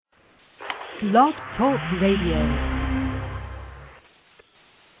Blog Talk Radio. Do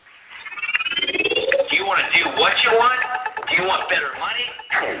you want to do what you want? Do you want better money?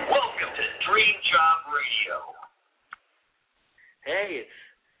 Welcome to Dream Job Radio. Hey, it's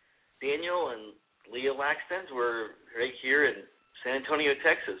Daniel and Leah Laxton. We're right here in San Antonio,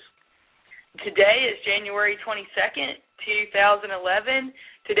 Texas. Today is January 22nd, 2011.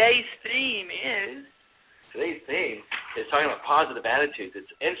 Today's theme is talking about positive attitudes. It's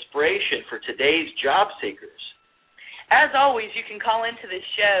inspiration for today's job seekers. As always, you can call into this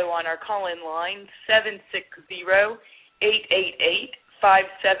show on our call-in line,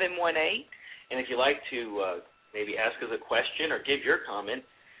 760-888-5718. And if you'd like to maybe ask us a question or give your comment,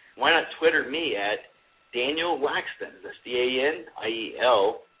 why not Twitter me at Daniel Laxton. That's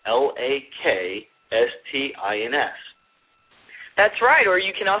DanielLaktins. That's right, or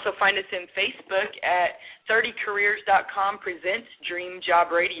you can also find us in Facebook at 30careers.com presents Dream Job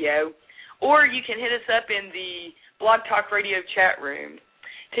Radio, or you can hit us up in the Blog Talk Radio chat room.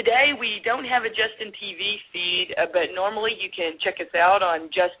 Today we don't have a Justin TV feed, but normally you can check us out on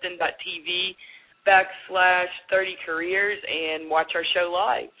justin.tv/30careers and watch our show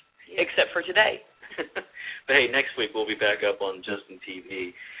live, except for today. But hey, next week we'll be back up on Justin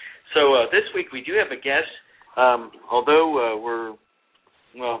TV. So this week we do have a guest. Although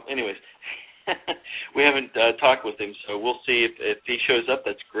we haven't talked with him, so we'll see if he shows up.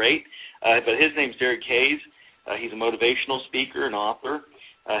 That's great. But his name's Derek Hayes. He's a motivational speaker and author.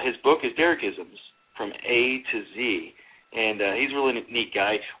 His book is Derekisms, From A to Z, and he's a really neat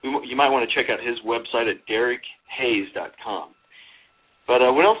guy. You might want to check out his website at DerekHayes.com. But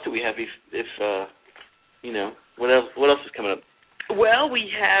what else do we have? What else is coming up? Well, we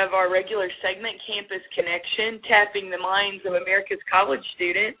have our regular segment, Campus Connection, tapping the minds of America's college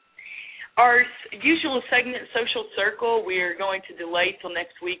students. Our usual segment, Social Circle, we're going to delay till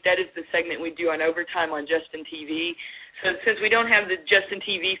next week. That is the segment we do on overtime on Justin TV. So since we don't have the Justin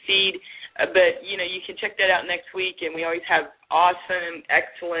TV feed, but, you can check that out next week, and we always have awesome,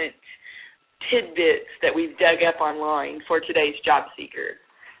 excellent tidbits that we've dug up online for today's job seeker.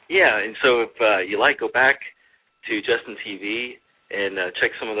 Yeah, and so if you go back to Justin TV and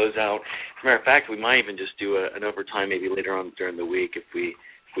check some of those out. As a matter of fact, we might even just do an overtime maybe later on during the week if we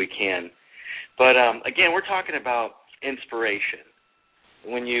can. But, again, we're talking about inspiration.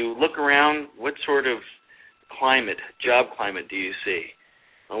 When you look around, what sort of job climate do you see?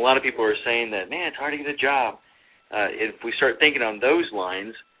 A lot of people are saying that, man, it's hard to get a job. If we start thinking on those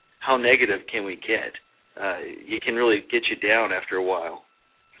lines, how negative can we get? It can really get you down after a while.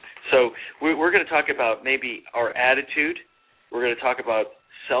 So we're going to talk about maybe our attitude. We're going to talk about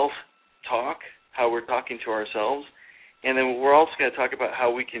self-talk, how we're talking to ourselves, and then we're also going to talk about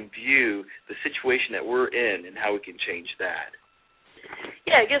how we can view the situation that we're in and how we can change that.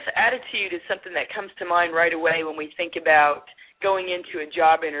 Yeah, I guess attitude is something that comes to mind right away when we think about going into a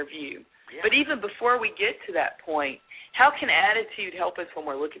job interview. Yeah. But even before we get to that point, how can attitude help us when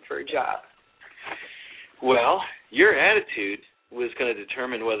we're looking for a job? Well, your attitude was going to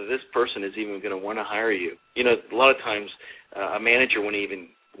determine whether this person is even going to want to hire you. A lot of times a manager, when he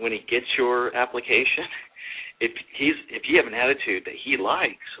gets your application, if you have an attitude that he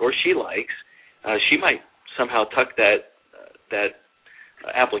likes or she likes, she might somehow tuck that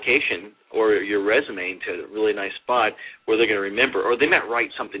application or your resume into a really nice spot where they're going to remember, or they might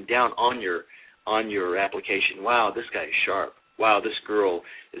write something down on your application. Wow, this guy is sharp. Wow, this girl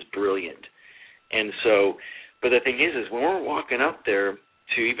is brilliant. And so, but the thing is when we're walking up there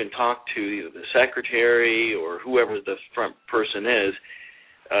to even talk to either the secretary or whoever the front person is,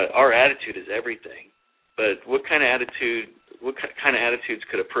 our attitude is everything. But what kind of attitudes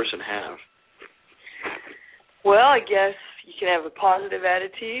could a person have? Well, I guess you can have a positive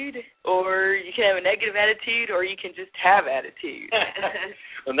attitude, or you can have a negative attitude, or you can just have attitude.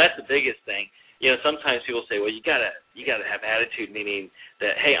 Well, that's the biggest thing. Sometimes people say, well, you gotta have attitude, meaning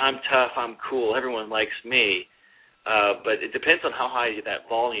that, hey, I'm tough, I'm cool, everyone likes me. But it depends on how high that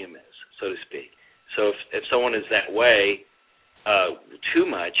volume is, so to speak. So if someone is that way too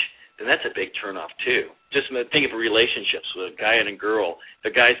much, then that's a big turnoff too. Just think of relationships with a guy and a girl. If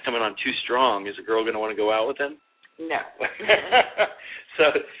the guy's coming on too strong, is the girl going to want to go out with him? No.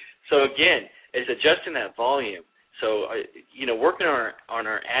 So again, it's adjusting that volume. So, working on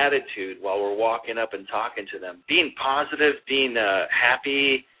our attitude while we're walking up and talking to them. Being positive, being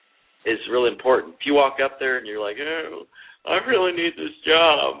happy is really important. If you walk up there and you're like, oh, I really need this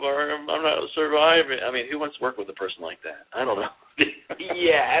job, or I'm not surviving. I mean, who wants to work with a person like that? I don't know.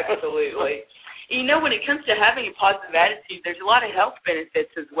 Yeah, absolutely. When it comes to having a positive attitude, there's a lot of health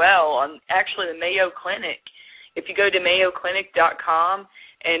benefits as well. On actually the Mayo Clinic, if you go to mayoclinic.com,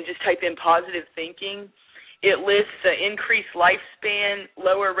 and just type in positive thinking, it lists increased lifespan,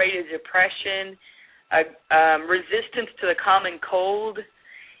 lower rate of depression, resistance to the common cold,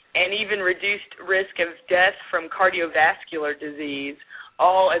 and even reduced risk of death from cardiovascular disease,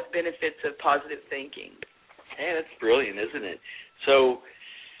 all as benefits of positive thinking. Hey, that's brilliant, isn't it? So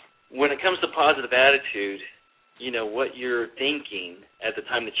when it comes to positive attitude, what you're thinking at the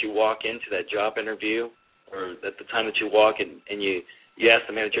time that you walk into that job interview, or at the time that you walk and you ask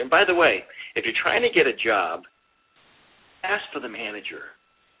the manager. And by the way, if you're trying to get a job, ask for the manager.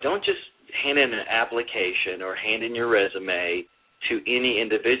 Don't just hand in an application or hand in your resume to any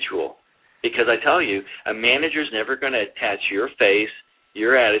individual, because I tell you, a manager's never going to attach your face,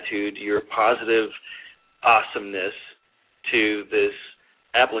 your attitude, your positive awesomeness to this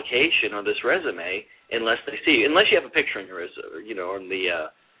application or this resume unless they see you. Unless you have a picture on your resume, on the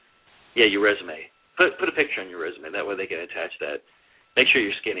your resume. Put a picture on your resume. That way they can attach that. Make sure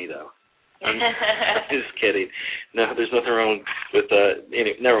you're skinny though. I'm just kidding. No, there's nothing wrong with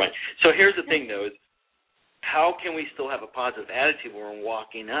never mind. So here's the thing though: is how can we still have a positive attitude when we're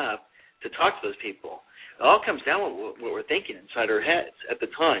walking up to talk to those people? It all comes down to what we're thinking inside our heads at the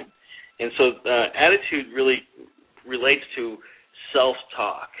time. And so attitude really relates to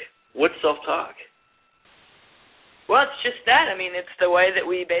self-talk. What's self-talk? Well, it's just that. I mean, it's the way that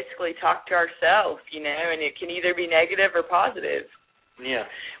we basically talk to ourselves, and it can either be negative or positive. Yeah.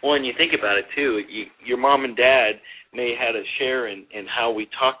 Well, and you think about it, too. Your mom and dad may have had a share in how we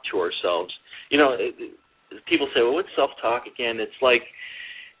talk to ourselves. People say, well, what's self-talk again? It's like,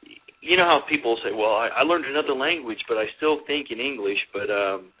 how people say, well, I learned another language, but I still think in English, but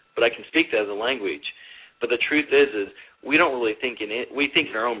I can speak that as a language. But the truth is we don't really think in it. We think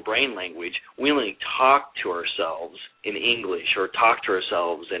in our own brain language. We only talk to ourselves in English, or talk to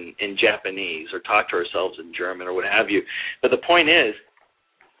ourselves in Japanese, or talk to ourselves in German, or what have you. But the point is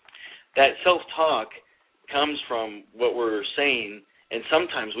that self-talk comes from what we're saying, and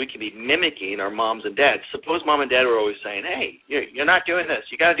sometimes we can be mimicking our moms and dads. Suppose mom and dad were always saying, hey, you're not doing this.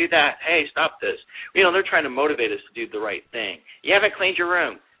 You got to do that. Hey, stop this. They're trying to motivate us to do the right thing. You haven't cleaned your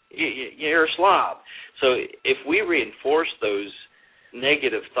room. You're a slob. So if we reinforce those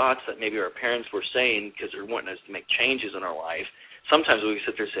negative thoughts that maybe our parents were saying because they're wanting us to make changes in our life, sometimes we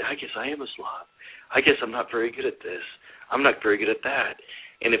sit there and say, I guess I am a slob. I guess I'm not very good at this. I'm not very good at that.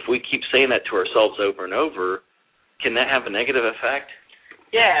 And if we keep saying that to ourselves over and over, can that have a negative effect?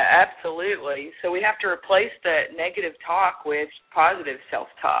 Yeah, absolutely. So we have to replace that negative talk with positive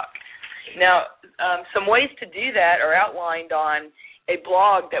self-talk. Now, some ways to do that are outlined on a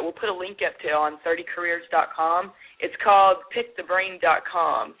blog that we'll put a link up to on 30careers.com. It's called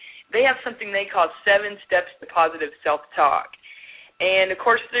pickthebrain.com. They have something they call 7 steps to positive self-talk. And, of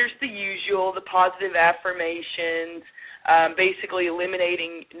course, there's the usual, the positive affirmations, basically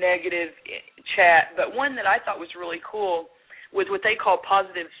eliminating negative chat. But one that I thought was really cool was what they call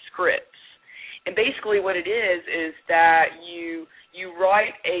positive scripts. And basically what it is that you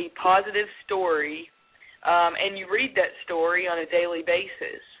write a positive story, and you read that story on a daily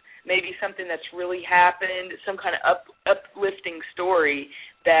basis. Maybe something that's really happened, some kind of uplifting story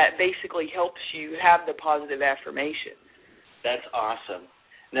that basically helps you have the positive affirmations. That's awesome.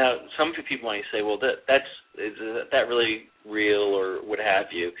 Now, some people might say, well, is that really real or what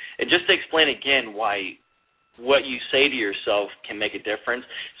have you? And just to explain again why what you say to yourself can make a difference.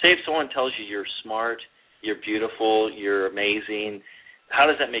 Say if someone tells you you're smart, you're beautiful, you're amazing, how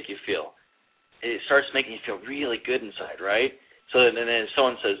does that make you feel? It starts making you feel really good inside, right? So then if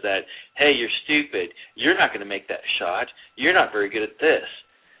someone says that, hey, you're stupid, you're not going to make that shot, you're not very good at this,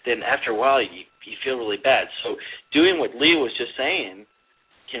 then after a while you feel really bad. So doing what Leah was just saying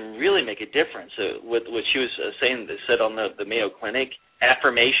can really make a difference. So what she was saying, that said on the Mayo Clinic,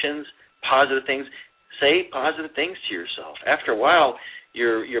 affirmations, positive things, say positive things to yourself. After a while,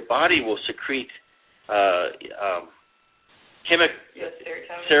 your body will secrete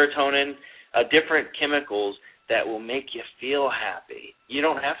serotonin, different chemicals that will make you feel happy. You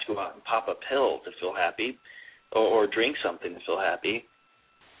don't have to go out and pop a pill to feel happy or drink something to feel happy,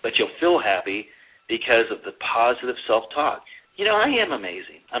 but you'll feel happy because of the positive self-talk. I am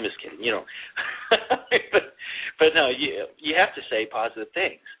amazing. I'm just kidding, but no, you have to say positive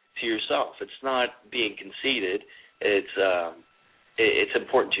things to yourself. It's not being conceited. It's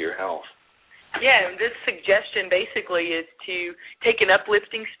important to your health. Yeah, and this suggestion basically is to take an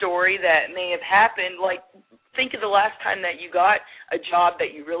uplifting story that may have happened, like think of the last time that you got a job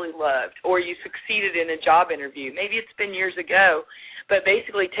that you really loved or you succeeded in a job interview. Maybe it's been years ago, but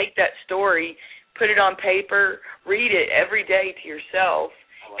basically take that story, put it on paper, read it every day to yourself,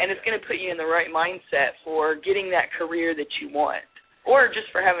 and it's going to put you in the right mindset for getting that career that you want. or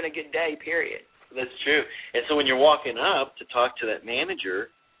just for having a good day, period. That's true. And so when you're walking up to talk to that manager,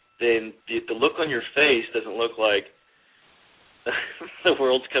 then the look on your face doesn't look like the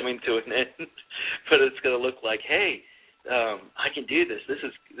world's coming to an end, but it's going to look like, hey, I can do this. This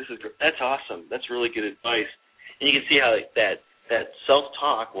is that's awesome. That's really good advice. And you can see how that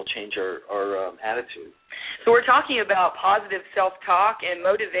self-talk will change our attitude. So we're talking about positive self-talk and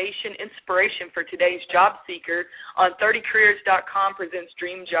motivation, inspiration for today's job seeker on 30careers.com presents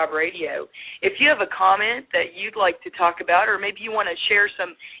Dream Job Radio. If you have a comment that you'd like to talk about, or maybe you want to share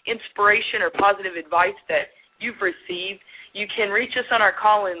some inspiration or positive advice that you've received, you can reach us on our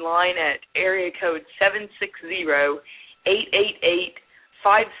call-in line at area code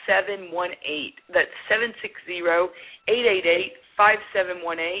 760-888-5718. That's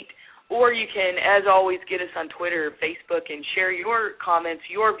 760-888-5718. Or you can, as always, get us on Twitter or Facebook and share your comments,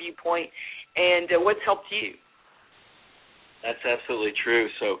 your viewpoint, and what's helped you. That's absolutely true.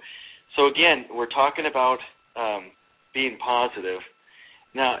 So again, we're talking about being positive.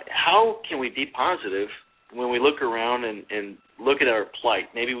 Now, how can we be positive when we look around and look at our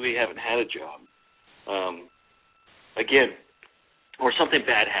plight? Maybe we haven't had a job. Again, or something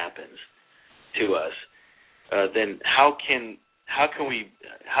bad happens to us. Then how can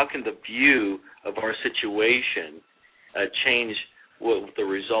the view of our situation change what the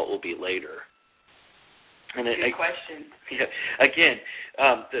result will be later? And good question. Yeah, again,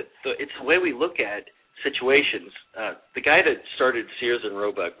 it's the way we look at situations. The guy that started Sears and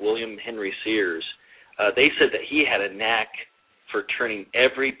Roebuck, William Henry Sears, they said that he had a knack for turning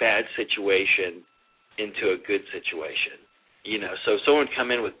every bad situation into a good situation. You know, so someone would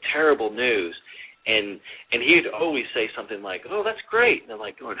come in with terrible news, and he'd always say something like, "Oh, that's great." And I'm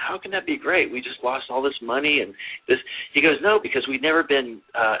like, going, "How can that be great? We just lost all this money and this." He goes, "No, because we've never been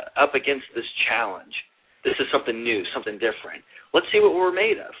up against this challenge. This is something new, something different. Let's see what we're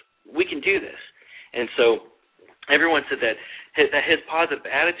made of. We can do this." And so everyone said that his positive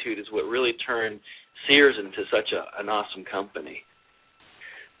attitude is what really turned Sears into such an awesome company.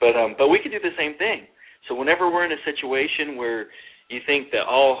 But we can do the same thing. So whenever we're in a situation where you think that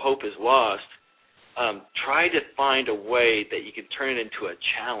all hope is lost, try to find a way that you can turn it into a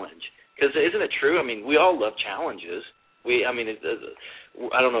challenge. Because isn't it true? I mean, we all love challenges. I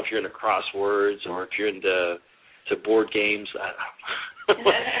don't know if you're into crosswords or if you're into board games.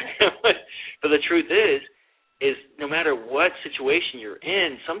 But the truth is no matter what situation you're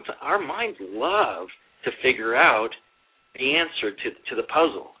in, sometimes our minds love to figure out the answer to the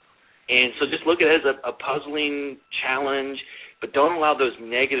puzzle. And so just look at it as a puzzling challenge, but don't allow those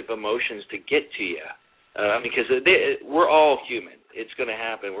negative emotions to get to you. Because we're all human. It's going to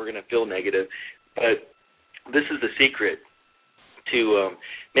happen. We're going to feel negative. But this is the secret to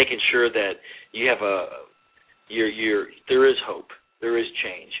making sure that you have there is hope. There is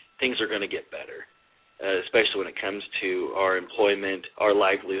change. Things are going to get better, especially when it comes to our employment, our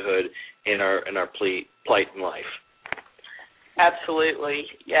livelihood, and our plight in life. Absolutely.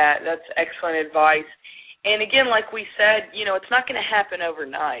 Yeah, that's excellent advice. And again, like we said, it's not going to happen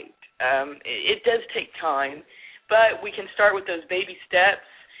overnight. It does take time, but we can start with those baby steps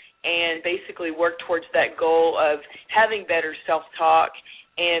and basically work towards that goal of having better self-talk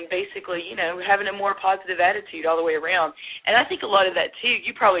and basically, having a more positive attitude all the way around. And I think a lot of that, too,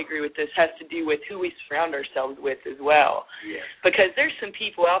 you probably agree with this, has to do with who we surround ourselves with as well. Yes. Because there's some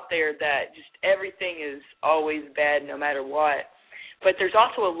people out there that just everything is always bad no matter what. But there's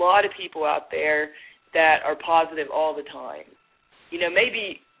also a lot of people out there that are positive all the time.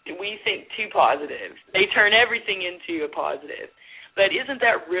 Maybe we think too positive. They turn everything into a positive. But isn't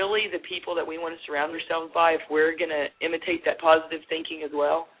that really the people that we want to surround ourselves by if we're going to imitate that positive thinking as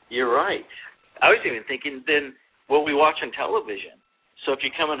well? You're right. I was even thinking then what we watch on television. So if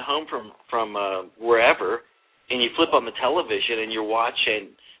you're coming home from wherever and you flip on the television and you're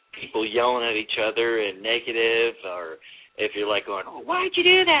watching people yelling at each other and negative, or if you're like going, "Oh, why'd you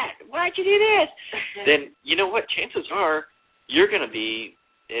do that? Why'd you do this?" Then you know what? Chances are you're going to be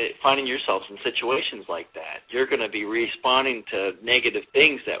finding yourself in situations like that. You're going to be responding to negative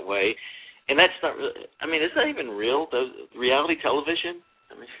things that way, and that's not really, is that even real, reality television?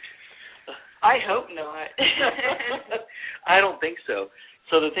 I hope not. I don't think so.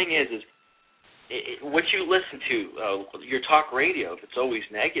 So the thing is what you listen to, your talk radio, if it's always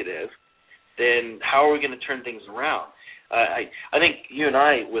negative, then how are we going to turn things around? I think you and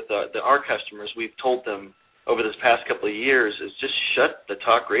I, with our customers, we've told them over this past couple of years is just shut the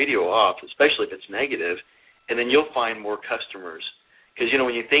talk radio off, especially if it's negative, and then you'll find more customers. Because,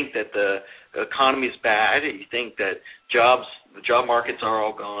 when you think that the economy is bad, you think that the job markets are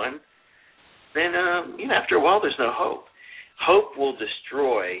all gone, then, after a while there's no hope. hope will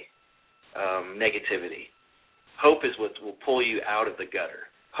destroy negativity. Hope is what will pull you out of the gutter.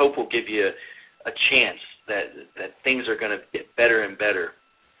 Hope will give you a chance that things are going to get better and better.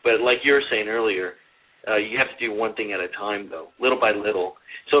 But like you were saying earlier, you have to do one thing at a time, though, little by little.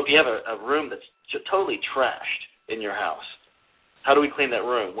 So if you have a room that's totally trashed in your house, how do we clean that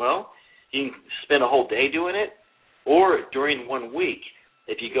room? Well, you can spend a whole day doing it, or during 1 week,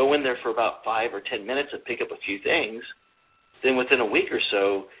 if you go in there for about 5 or 10 minutes and pick up a few things, then within a week or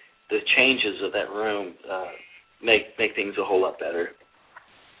so, the changes of that room make things a whole lot better.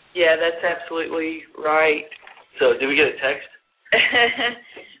 Yeah, that's absolutely right. So did we get a text?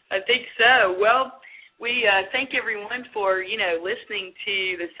 I think so. Well, we thank everyone for, listening to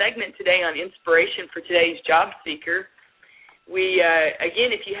the segment today on inspiration for today's job seeker. We,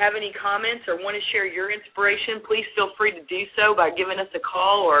 again, if you have any comments or want to share your inspiration, please feel free to do so by giving us a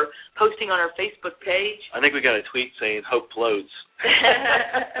call or posting on our Facebook page. I think we got a tweet saying hope floats.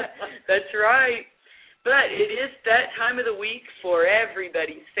 That's right. But it is that time of the week for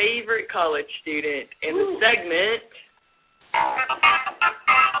everybody's favorite college student in the segment.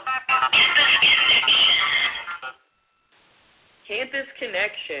 Campus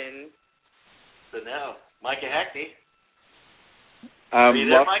Connection. So now, Micah Hackney. I'm there,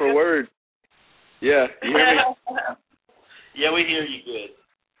 lost Micah? for words. Yeah, you hear me? Yeah, we hear you good.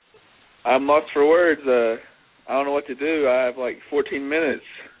 I'm lost for words. I don't know what to do. I have like 14 minutes.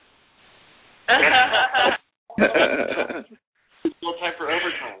 Still time for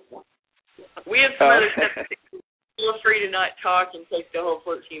overtime. We have some other stuff. Feel free to not talk and take the whole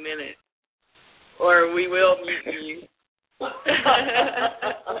 14 minutes, or we will mute you.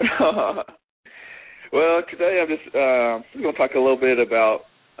 Well, today I'm just going to talk a little bit about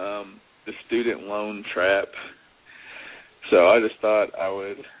the student loan trap. So I just thought I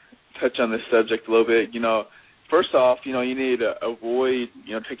would touch on this subject a little bit. First off, you need to avoid,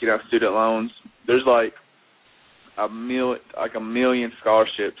 taking out student loans. There's like a million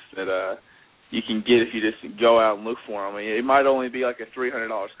scholarships that you can get if you just go out and look for them. I mean, it might only be like a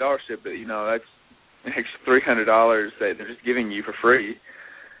 $300 scholarship, but that's an extra $300 that they're just giving you for free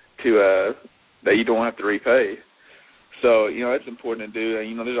to that you don't have to repay. So it's important to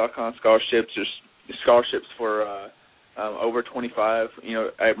do. There's all kinds of scholarships. There's scholarships for over 25.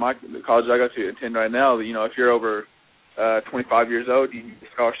 At the college I go to attend right now, if you're over 25 years old, you can get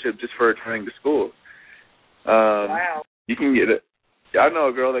a scholarship just for returning to school. Wow. You can get it. I know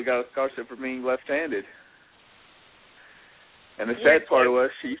a girl that got a scholarship for being left-handed. And the sad part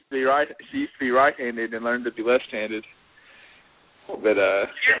was she used to be right-handed and learned to be left-handed. But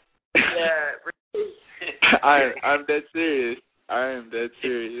I'm dead serious. I am dead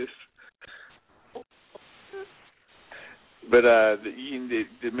serious. But you can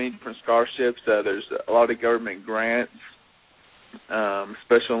do many different scholarships. There's a lot of government grants,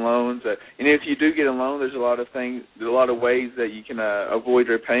 special loans. And if you do get a loan, there's a lot of ways that you can avoid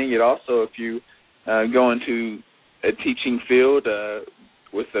repaying it. Also, if you go into a teaching field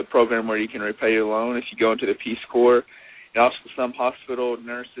with a program where you can repay your loan, if you go into the Peace Corps, and also some hospital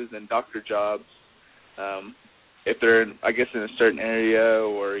nurses and doctor jobs, if they're in a certain area,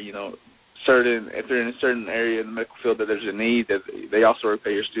 or if they're in a certain area in the medical field that there's a need, that they also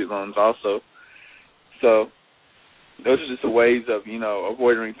repay your student loans also. So those are just the ways of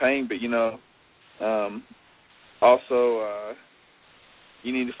avoiding repaying. But also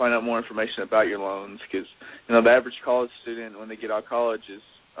you need to find out more information about your loans, because the average college student, when they get out of college, is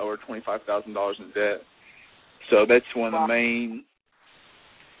over $25,000 in debt. So that's one of the main.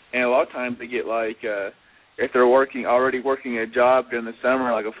 And a lot of times they get if they're already working a job during the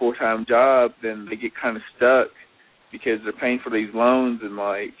summer, like a full-time job, then they get kind of stuck because they're paying for these loans, and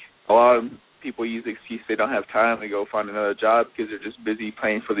a lot of people use the excuse they don't have time to go find another job because they're just busy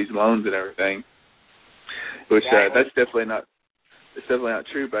paying for these loans and everything. Which that's definitely not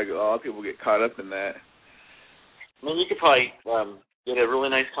true, but a lot of people get caught up in that. I mean, you could probably get a really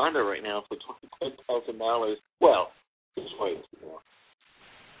nice condo right now for $25,000. Well, just wait.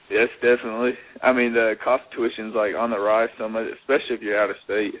 Yes, definitely. I mean, the cost of tuition is on the rise so much, especially if you're out of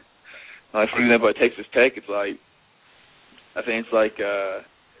state. For example, at Texas Tech, I think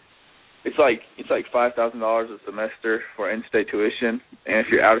it's like $5,000 a semester for in-state tuition, and if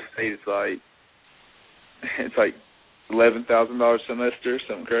you're out of state, it's like $11,000 a semester,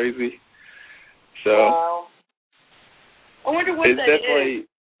 something crazy. So. Wow. I wonder what that definitely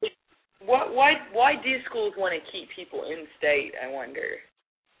is. Why do schools want to keep people in state, I wonder?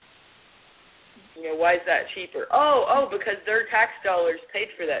 Why is that cheaper? Oh, because their tax dollars paid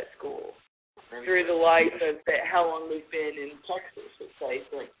for that school through the life of how long they've been in Texas, let's say,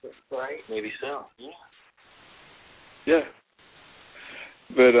 for instance, right? Maybe so, yeah. Yeah,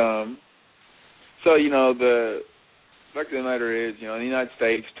 But so the fact of the matter is, in the United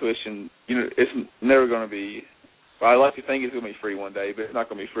States, tuition, it's never going to be. Well, I like to think it's going to be free one day, but it's not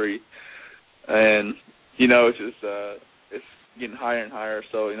going to be free. And it's just it's getting higher and higher.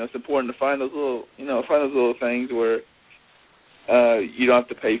 So it's important to find those little things where you don't have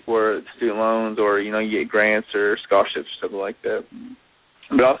to pay for student loans, or you get grants or scholarships, something like that.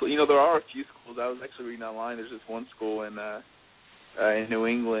 But also, there are a few schools. I was actually reading online. There's this one school in New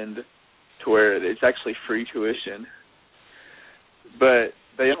England to where it's actually free tuition, but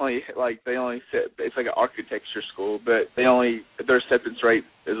they only set, it's like an architecture school, but their acceptance rate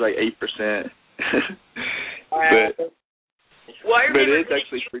is like 8%. But it is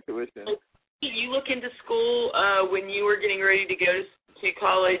actually free tuition. You look into school when you were getting ready to go to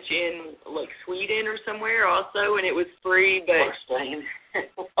college in like Sweden or somewhere also, and it was free, but or Spain.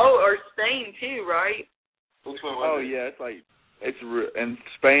 or Spain too, right? Which one was it? Yeah, and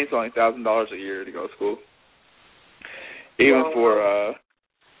Spain's only $1,000 a year to go to school. Even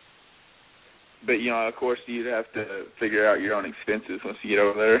but of course you'd have to figure out your own expenses once you get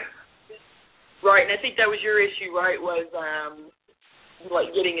over there. Right, and I think that was your issue, right? Was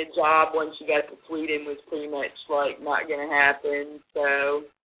like getting a job once you got to Sweden was pretty much like not going to happen. So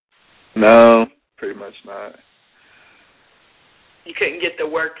no, pretty much not. You couldn't get the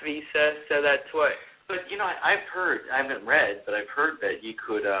work visa, so that's what. But I've heard, I haven't read, but I've heard that you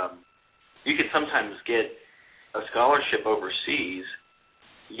could sometimes get a scholarship overseas.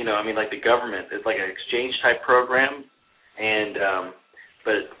 Like the government, it's like an exchange type program, and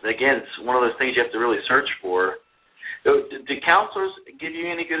but again, it's one of those things you have to really search for. Do counselors give you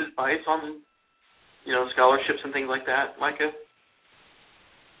any good advice on, scholarships and things like that, Micah?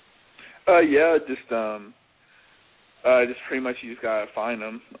 Yeah, just pretty much you just gotta find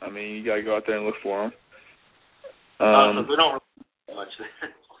them. I mean, you gotta go out there and look for them. So we don't really much.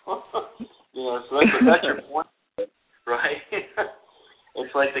 So that's your point, right?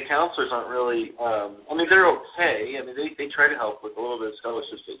 It's like the counselors aren't really. They're okay. They try to help with a little bit of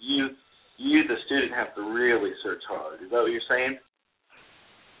scholarships, but you, the student, have to really search hard. Is that what you're saying?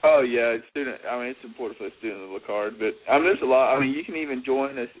 Oh yeah, it's important for the student to look hard, but there's a lot. You can even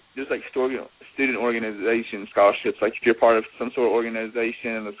join just like student organization scholarships. Like if you're part of some sort of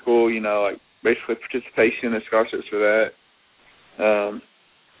organization in the school, like basically participation and scholarships for that.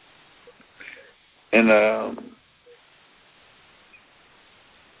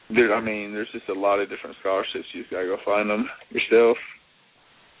 There's just a lot of different scholarships. You just gotta go find them yourself.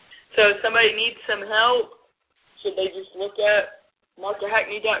 So if somebody needs some help, should they just look at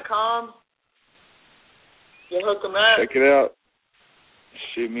MicahHackney.com? You hook them up. Check it out.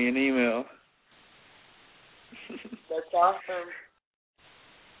 Shoot me an email. That's awesome.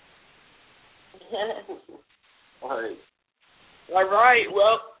 All right.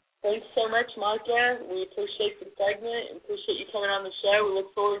 Well, thanks so much, Micah. We appreciate the segment and appreciate you coming on the show. We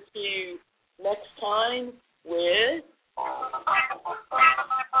look forward to next time with...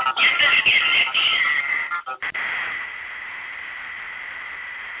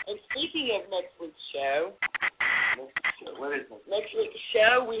 And speaking of next week's show, what is it? Next week's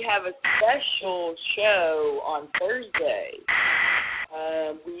show, we have a special show on Thursday.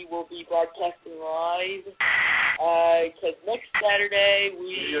 We will be broadcasting live because next Saturday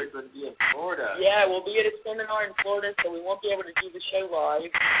we are going to be in Florida. Yeah, we'll be at a seminar in Florida, so we won't be able to do the show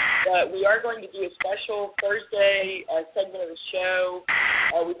live. But we are going to do a special Thursday segment of the show.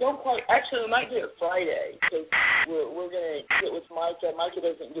 We might do it Friday because we're going to get with Micah. Micah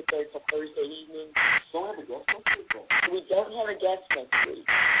doesn't get there until Thursday evening. Don't have a guest next week, though. We don't have a guest next week.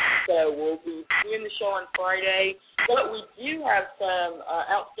 So we'll be doing the show on Friday. But we do have some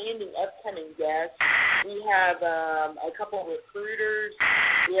outstanding upcoming guests. We have a couple of recruiters.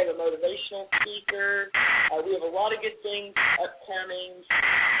 We have a motivational speaker. We have a lot of good things upcoming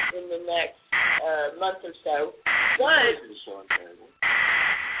in the next month or so. But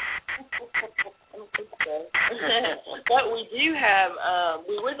I don't think so. But we do have,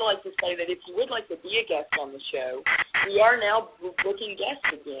 we would like to say that if you would like to be a guest on the show, we are now booking guests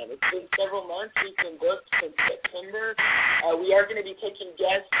again. It's been several months. We've been booked since September. We are going to be taking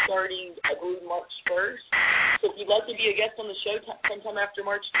guests starting, I believe, March 1st. So if you'd like to be a guest on the show sometime after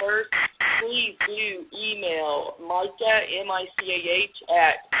March 1st, please do email Micah, M-I-C-A-H,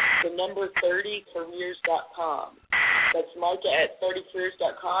 at the number 30careers.com. That's Micah at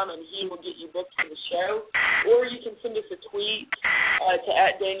 30careers.com, and he will get you booked for the show. Or you can send us a tweet to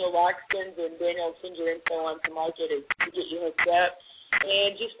 @DanielLaxton, and Daniel will send your info on to Micah to get you hooked up.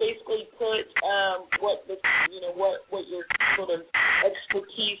 And just basically put what your sort of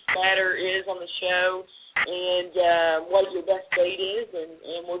expertise matter is on the show. and what your best date is,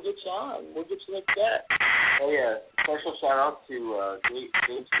 and we'll get you on. We'll get you hooked up. Oh, yeah. Special shout-out to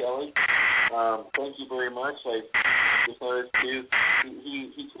Dave Skelly. Thank you very much. I just noticed, too,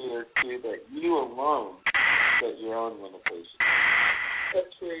 he tweeted, too, that you alone set your own limitations.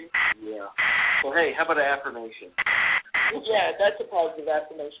 That's true. Yeah. So, hey, how about an affirmation? Yeah, that's a positive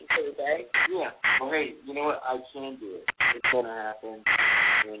affirmation for the day. Yeah. Well, hey, you know what? I can do it. It's going to happen,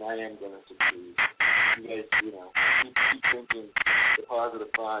 and I am going to succeed. You guys, keep thinking the positive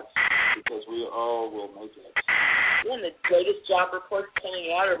thoughts, because we all will make it. Yeah, and the greatest job reports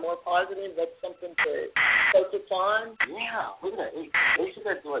coming out are more positive. That's something to focus on. Yeah, look at that. They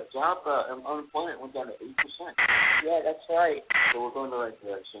said that job unemployment went down to 8%. Yeah, that's right. So we're going the right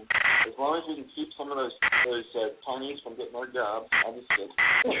direction. As long as we can keep some of those Chinese from getting their jobs, I'll be good.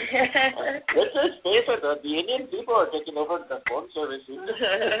 Let's just face it, the Indian people are taking over the phone services.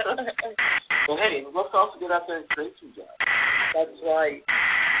 So, hey, let's also get out there and create some jobs. That's right.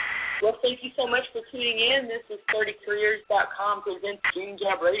 Well, thank you so much for tuning in. This is 30careers.com presents Dream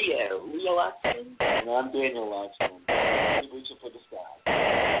Job Radio. Leah Laxton. And I'm Daniel Laxton. Keep reaching for the